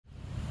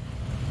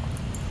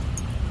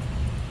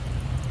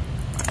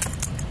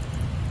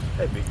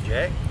Hey, Big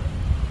Jack.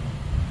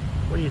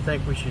 What do you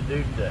think we should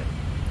do today?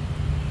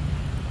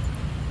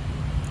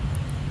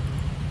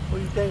 What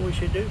do you think we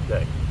should do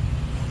today?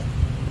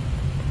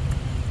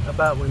 How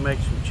about we make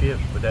some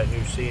chips with that new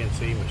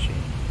CNC machine?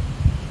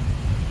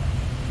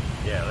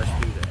 Yeah,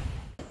 let's do that.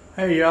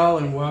 Hey y'all,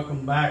 and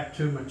welcome back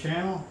to my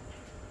channel.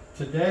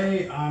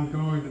 Today I'm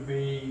going to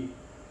be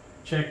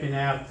checking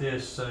out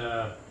this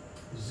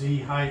Z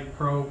height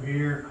probe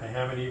here. I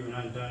haven't even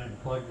undone it and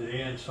plugged it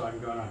in, so I'm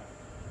going to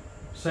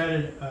set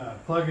it,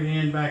 plug it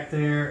in back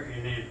there,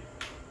 and then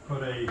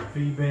put a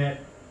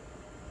V-bit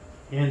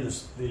in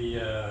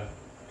the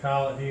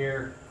collet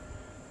here,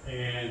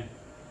 and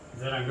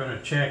then I'm going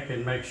to check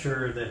and make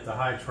sure that the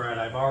height's right.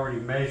 I've already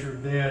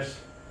measured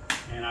this,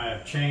 and I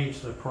have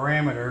changed the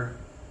parameter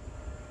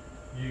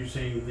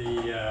using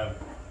the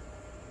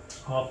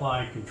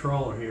offline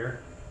controller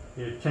here.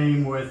 It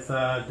came with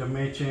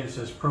dimensions. It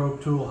says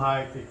probe tool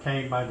height. It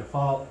came by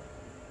default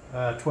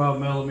 12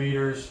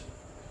 millimeters,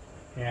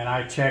 and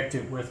I checked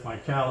it with my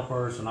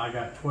calipers and I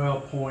got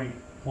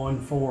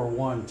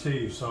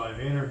 12.1412. So I've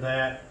entered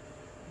that,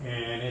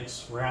 and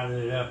it's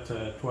rounded it up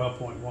to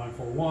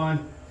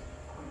 12.141.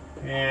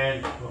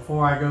 And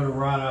before I go to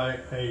run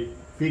a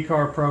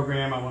VCAR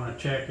program, I want to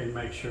check and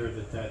make sure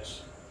that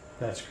that's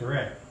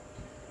correct.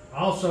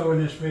 Also in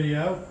this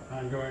video,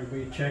 I'm going to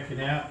be checking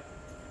out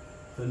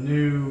the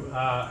new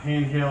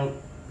handheld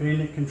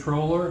bending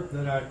controller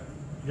that I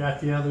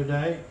got the other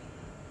day.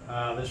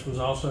 This was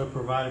also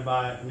provided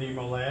by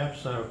NymoLabs.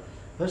 So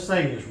this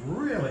thing is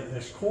really,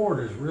 this cord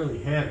is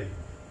really heavy.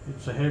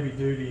 It's a heavy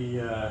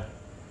duty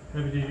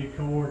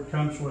cord.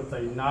 Comes with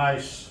a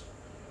nice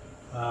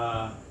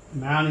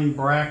mounting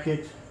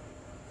bracket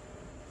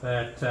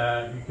that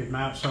you could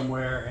mount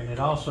somewhere, and it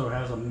also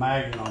has a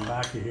magnet on the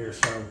back of here.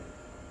 So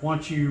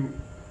once you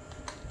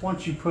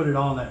put it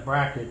on that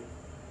bracket,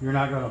 you're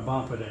not going to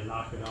bump it and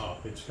knock it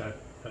off. It's got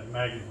that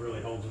magnet,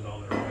 really holds it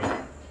on there weight.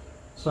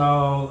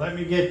 So let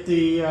me get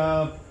the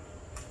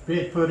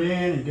bit put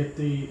in and get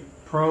the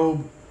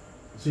probe,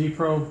 Z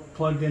probe,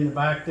 plugged in the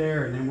back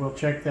there, and then we'll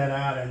check that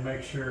out and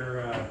make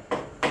sure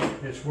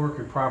it's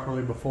working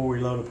properly before we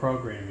load a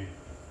program in.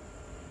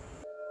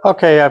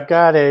 Okay, I've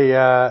got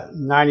a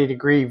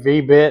 90-degree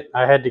V-bit.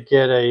 I had to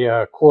get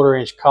a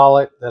 1/4-inch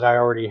collet that I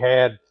already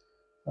had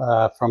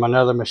from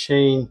another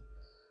machine,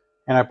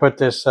 and I put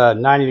this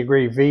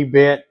 90-degree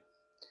V-bit.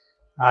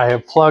 I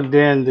have plugged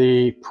in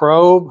the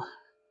probe,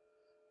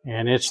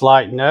 and it's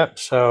lighting up,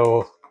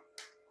 so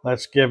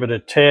let's give it a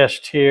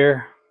test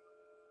here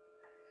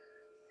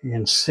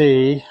and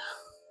see.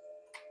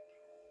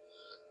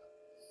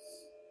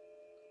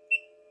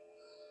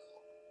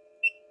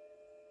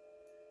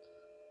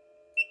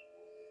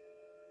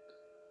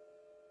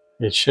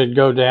 It should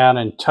go down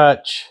and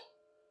touch,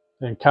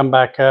 then come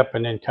back up,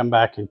 and then come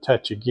back and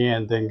touch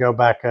again, then go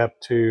back up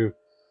to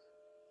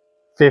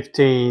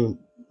 15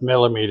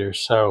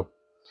 millimeters. So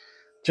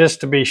just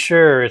to be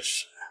sure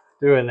it's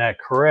doing that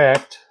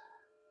correct,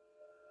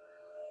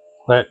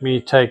 let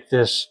me take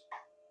this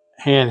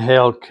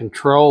handheld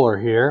controller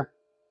here,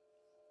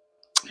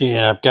 and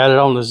I've got it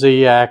on the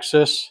Z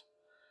axis,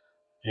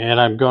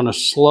 and I'm going to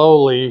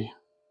slowly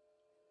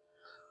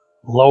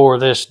lower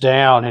this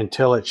down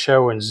until it's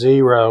showing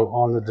 0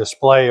 on the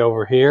display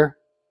over here.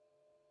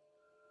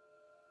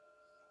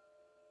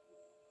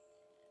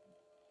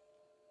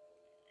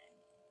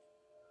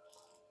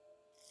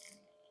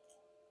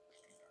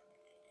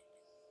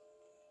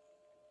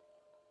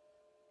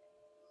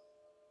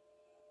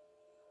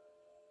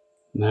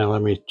 Now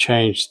let me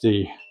change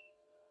the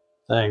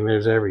thing.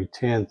 There's every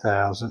 10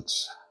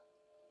 thousandths.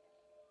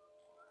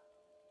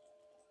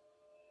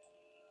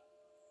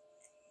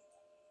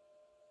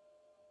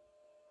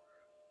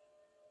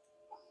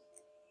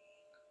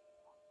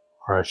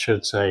 Or I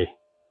should say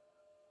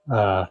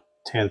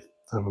 1/10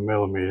 of a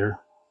millimeter.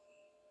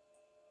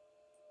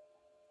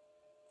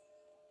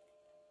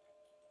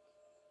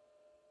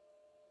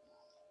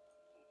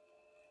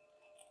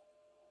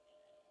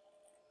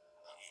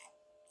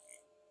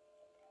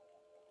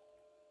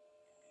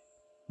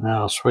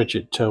 Now I'll switch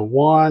it to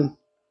 1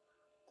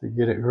 to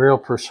get it real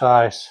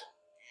precise.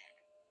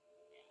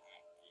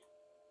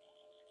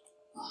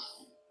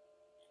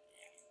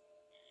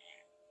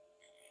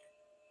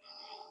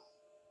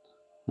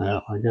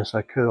 Well, I guess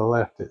I could have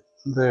left it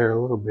there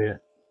a little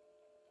bit.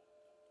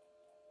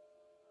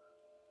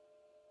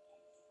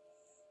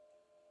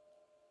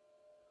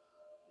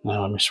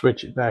 Now let me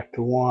switch it back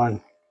to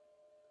 1.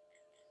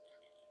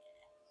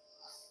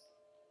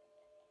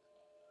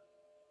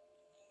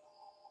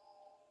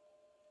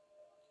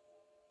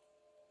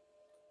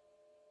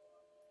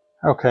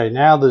 Okay,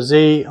 now the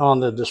Z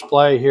on the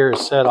display here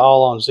is set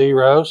all on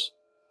zeros.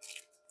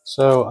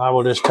 So I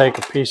will just take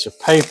a piece of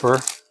paper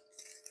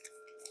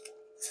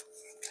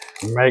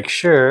and make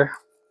sure.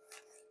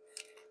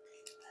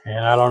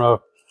 And I don't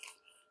know,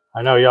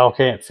 I know y'all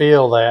can't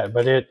feel that,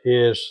 but it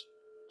is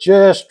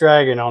just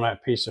dragging on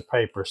that piece of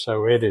paper.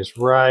 So it is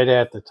right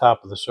at the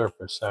top of the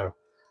surface. So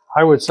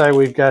I would say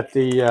we've got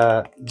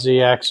the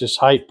Z-axis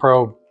height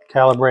probe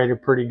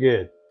calibrated pretty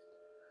good.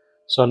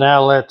 So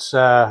now let's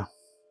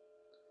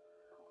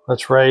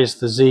raise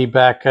the Z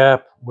back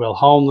up. We'll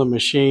home the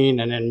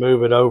machine and then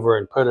move it over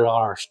and put it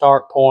on our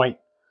start point,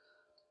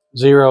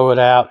 zero it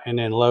out, and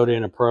then load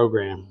in a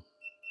program.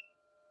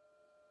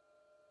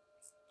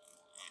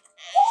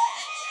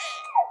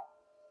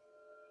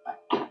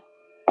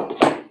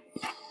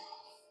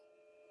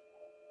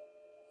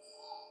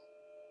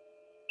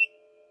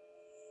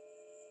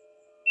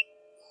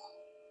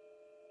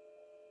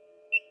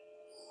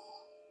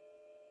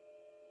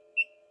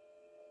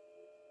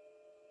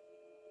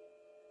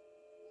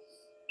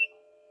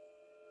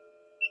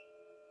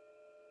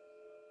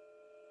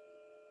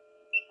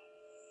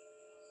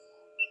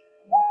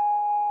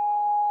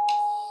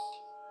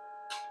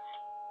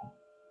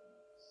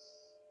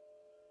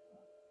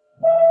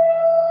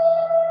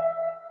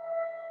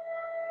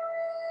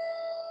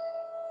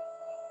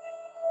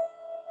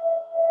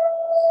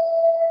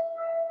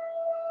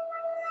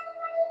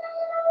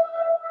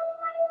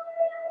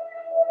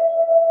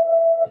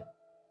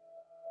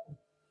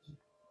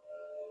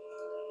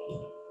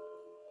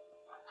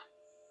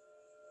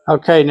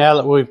 Okay, now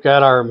that we've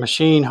got our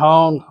machine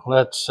home,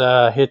 let's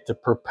hit the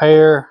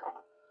prepare.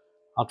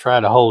 I'll try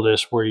to hold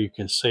this where you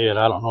can see it.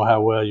 I don't know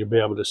how well you'll be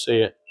able to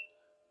see it.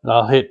 But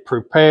I'll hit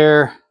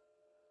prepare,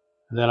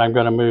 and then I'm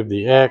going to move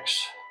the X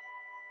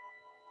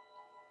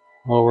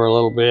over a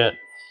little bit.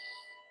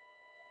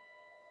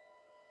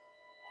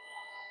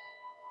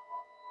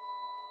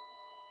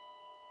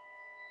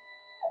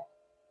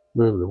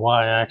 Move the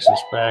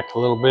Y-axis back a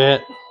little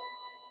bit.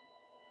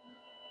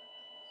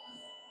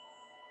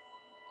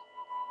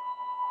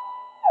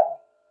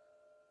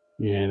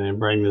 And then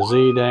bring the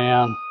Z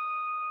down.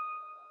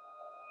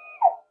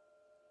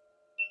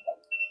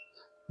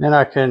 Then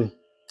I can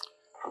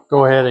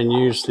go ahead and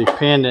use the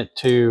pendant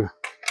to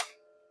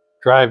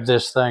drive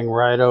this thing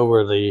right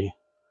over the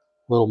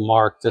little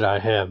mark that I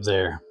have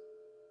there.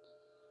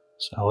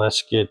 So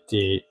let's get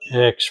the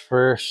X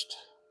first.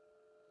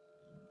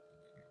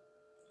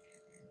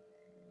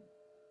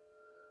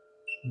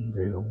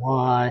 Do the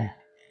Y.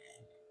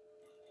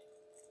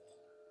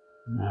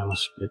 Now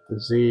let's get the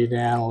Z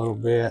down a little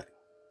bit.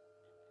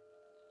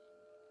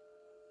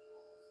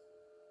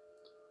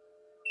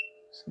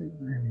 See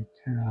where we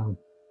come.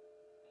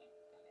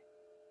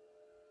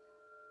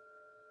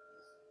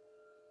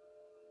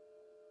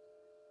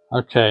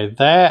 Okay,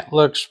 that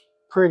looks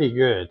pretty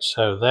good.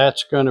 So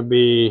that's going to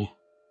be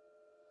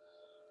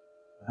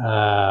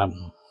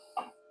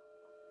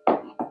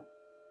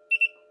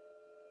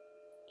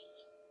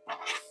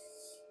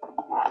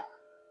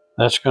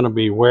that's going to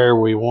be where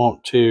we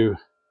want to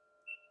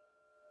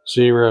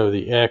zero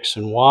the X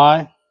and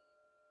Y.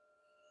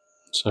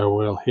 So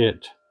we'll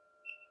hit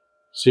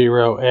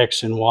 0,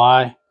 X, and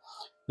Y.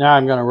 Now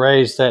I'm going to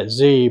raise that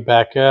Z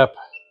back up,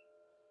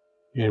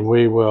 and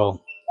we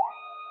will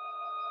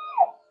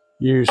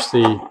use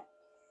the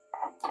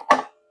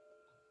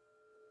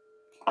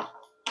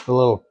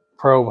little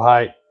probe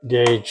height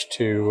gauge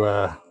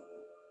to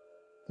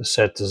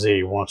set the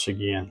Z once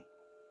again.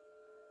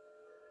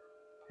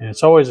 And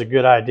it's always a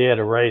good idea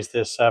to raise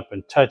this up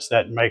and touch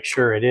that and make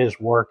sure it is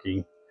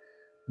working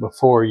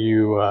before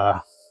you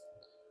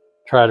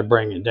try to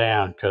bring it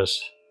down,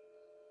 because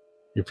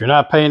if you're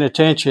not paying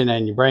attention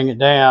and you bring it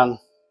down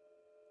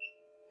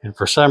and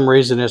for some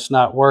reason it's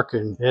not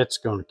working, it's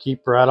going to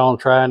keep right on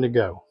trying to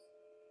go.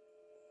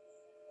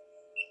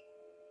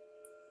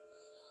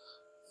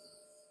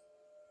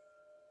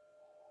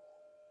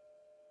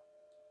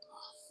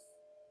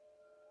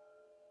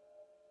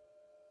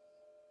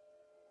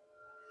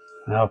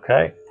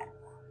 Okay.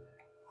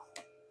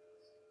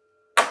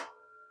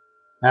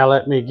 Now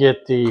let me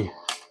get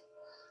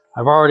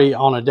I've already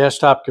on a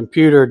desktop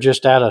computer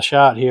just out of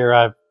shot here.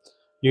 I've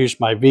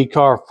used my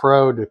VCarve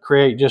Pro to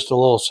create just a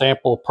little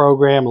sample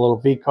program, a little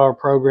VCarve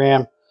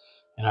program.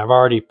 And I've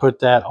already put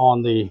that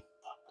on the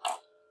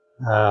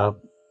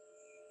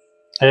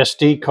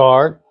SD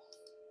card.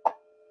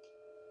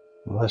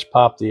 Let's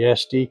pop the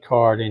SD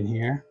card in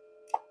here.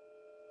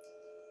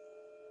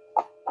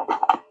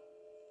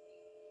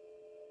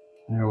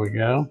 There we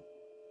go.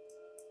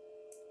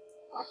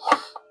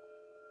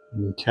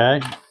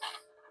 Okay.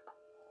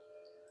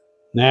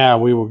 Now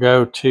we will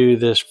go to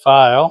this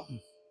file.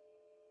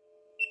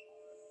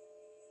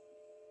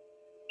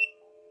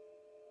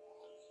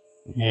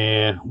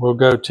 And we'll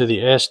go to the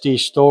SD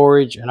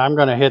storage, and I'm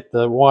going to hit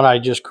the one I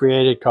just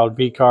created called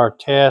VCarve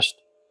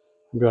Test.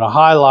 I'm going to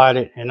highlight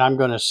it, and I'm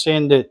going to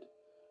send it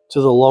to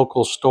the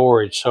local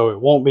storage, so it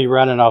won't be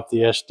running off the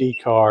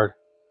SD card.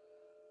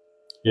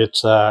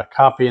 It's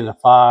copying the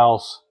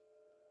files,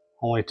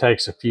 only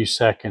takes a few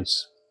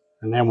seconds,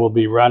 and then we'll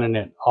be running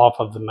it off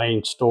of the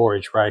main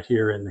storage right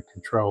here in the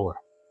controller.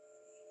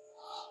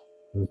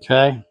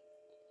 Okay,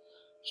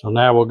 so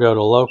now we'll go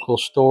to local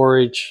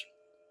storage,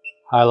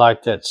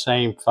 highlight that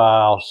same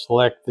file,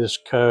 select this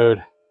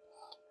code,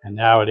 and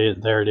now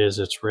there it is,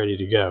 it's ready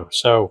to go.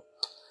 So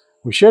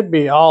we should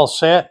be all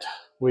set.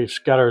 We've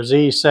got our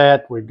Z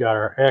set, we've got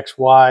our X,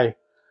 Y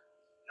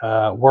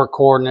work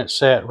coordinate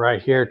set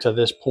right here to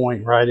this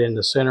point, right in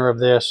the center of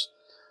this.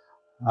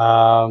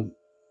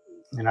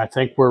 And I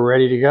think we're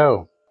ready to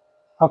go.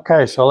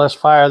 Okay, so let's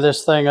fire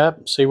this thing up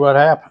and see what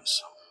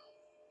happens.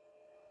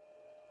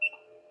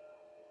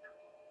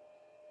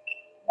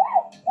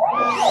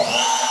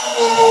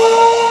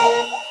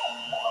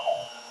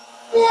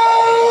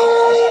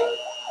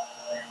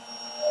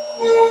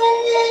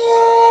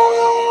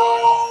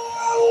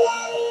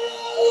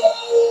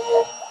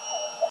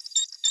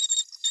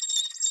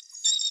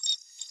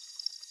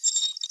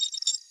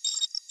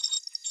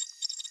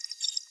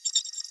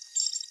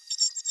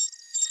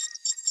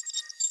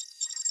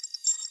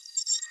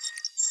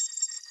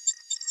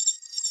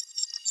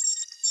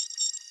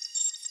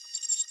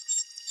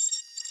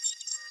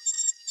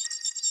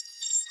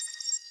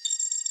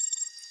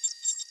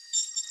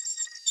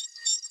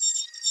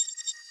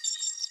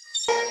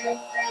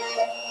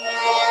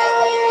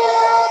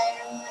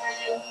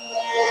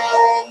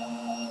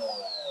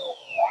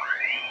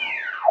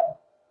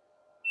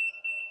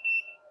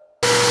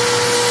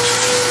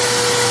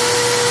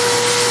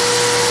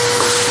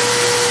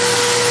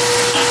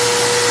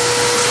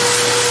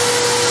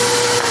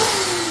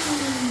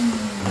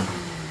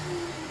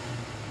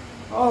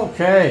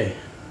 Okay,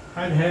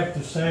 I'd have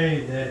to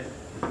say that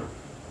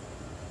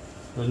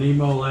the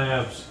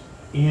NymoLabs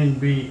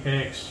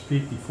NBX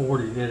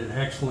 5040 did an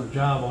excellent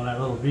job on that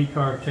little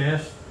V-carve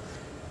test.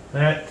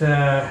 That,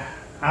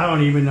 I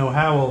don't even know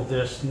how old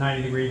this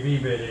 90-degree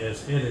V-bit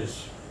is. It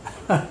is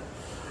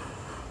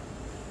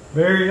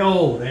very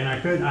old, and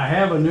I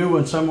have a new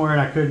one somewhere and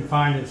I couldn't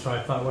find it, so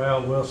I thought,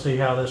 well, we'll see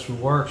how this one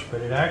works.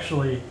 But it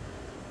actually,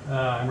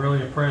 I'm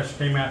really impressed,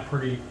 came out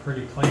pretty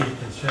clean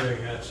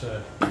considering that's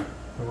a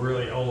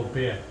really old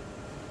bit.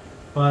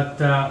 But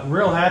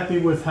real happy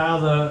with how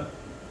the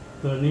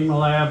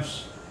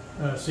NymoLabs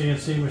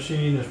CNC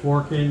machine is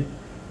working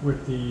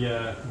with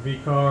the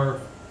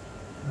V-carve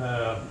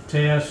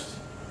test.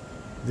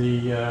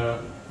 The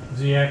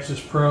Z-axis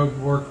probe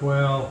worked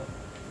well,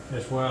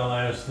 as well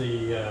as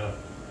the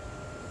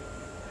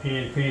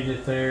hand pinned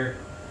it there.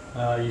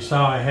 You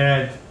saw I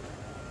had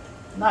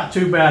not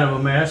too bad of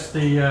a mess.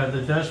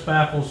 The dust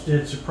baffles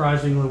did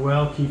surprisingly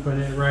well, keeping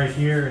it right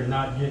here and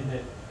not getting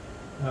it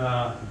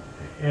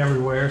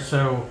everywhere,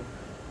 so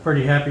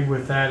pretty happy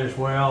with that as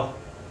well.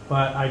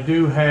 But I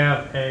do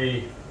have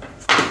a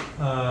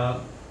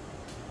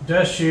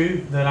dust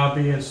chute that I'll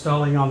be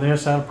installing on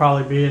this. That'll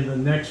probably be in the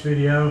next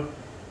video.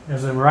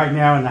 As I'm right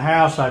now in the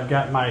house, I've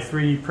got my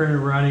 3D printer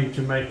running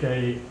to make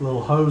a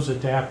little hose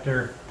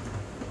adapter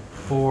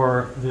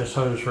for this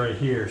hose right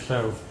here.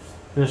 So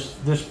this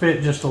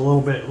fit just a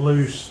little bit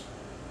loose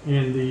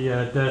in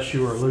the dust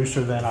chute, or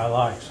looser than I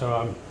like. So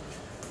I'm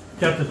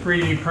got the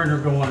 3D printer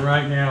going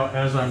right now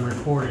as I'm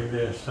recording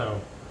this.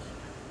 So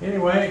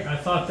anyway, I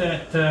thought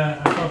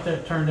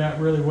that turned out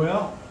really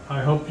well.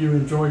 I hope you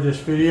enjoyed this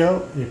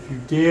video. If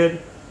you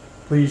did,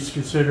 please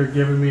consider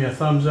giving me a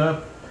thumbs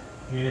up.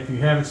 And if you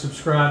haven't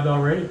subscribed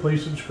already,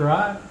 please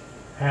subscribe.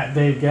 At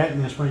Dave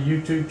Gatton, that's my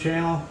YouTube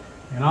channel.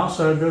 And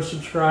also go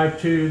subscribe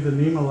to the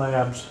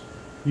NymoLabs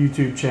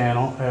YouTube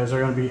channel, as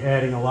they're going to be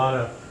adding a lot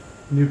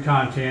of new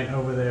content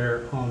over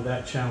there on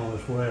that channel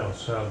as well.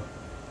 So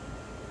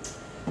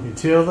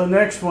until the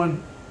next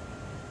one,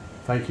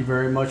 thank you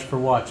very much for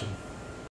watching.